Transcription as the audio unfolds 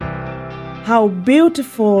How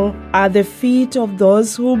beautiful are the feet of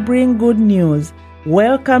those who bring good news.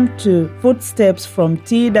 Welcome to Footsteps from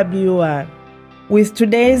TWR. With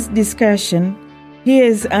today's discussion, here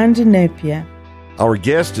is Andy Napier. Our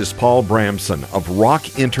guest is Paul Bramsen of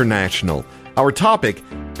Rock International. Our topic,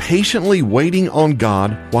 patiently waiting on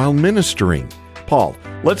God while ministering. Paul,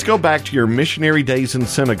 let's go back to your missionary days in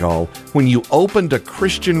Senegal when you opened a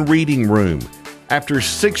Christian reading room. After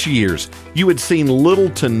 6 years, you had seen little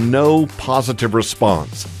to no positive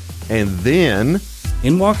response. And then...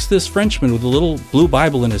 in walks this Frenchman with a little blue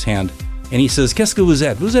Bible in his hand. And he says, "Qu'est-ce que vous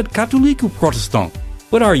êtes? Vous êtes catholique ou protestant?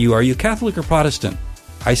 What are you? Are you Catholic or Protestant?"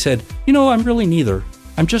 I said, I'm really neither.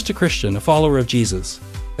 I'm just a Christian, a follower of Jesus.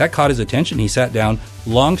 That caught his attention. He sat down.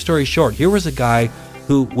 Long story short, here was a guy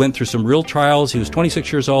who went through some real trials. He was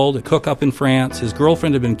 26 years old, a cook up in France. His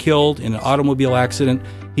girlfriend had been killed in an automobile accident.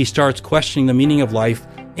 He starts questioning the meaning of life,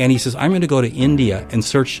 and he says, I'm going to go to India and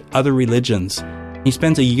search other religions. He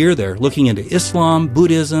spends a year there looking into Islam,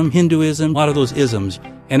 Buddhism, Hinduism, a lot of those isms.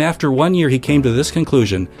 And after 1 year, he came to this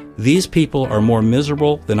conclusion: these people are more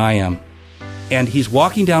miserable than I am. And he's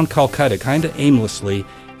walking down Calcutta kind of aimlessly.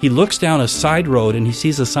 He looks down a side road and he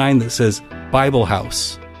sees a sign that says Bible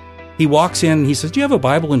House. He walks in and he says, "Do you have a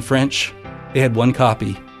Bible in French?" They had one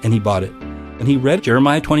copy, and he bought it. And he read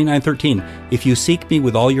Jeremiah 29:13. "If you seek me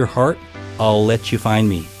with all your heart, I'll let you find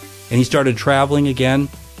me." And he started traveling again,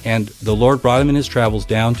 and the Lord brought him in his travels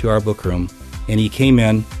down to our book room. And he came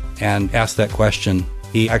in and asked that question.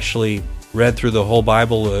 He actually read through the whole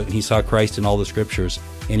Bible. He saw Christ in all the scriptures,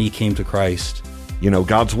 and he came to Christ.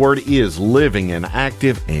 God's Word is living and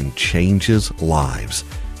active and changes lives.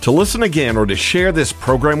 To listen again or to share this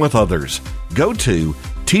program with others, go to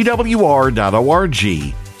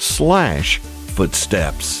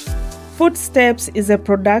twr.org/footsteps. Footsteps is a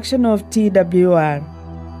production of TWR.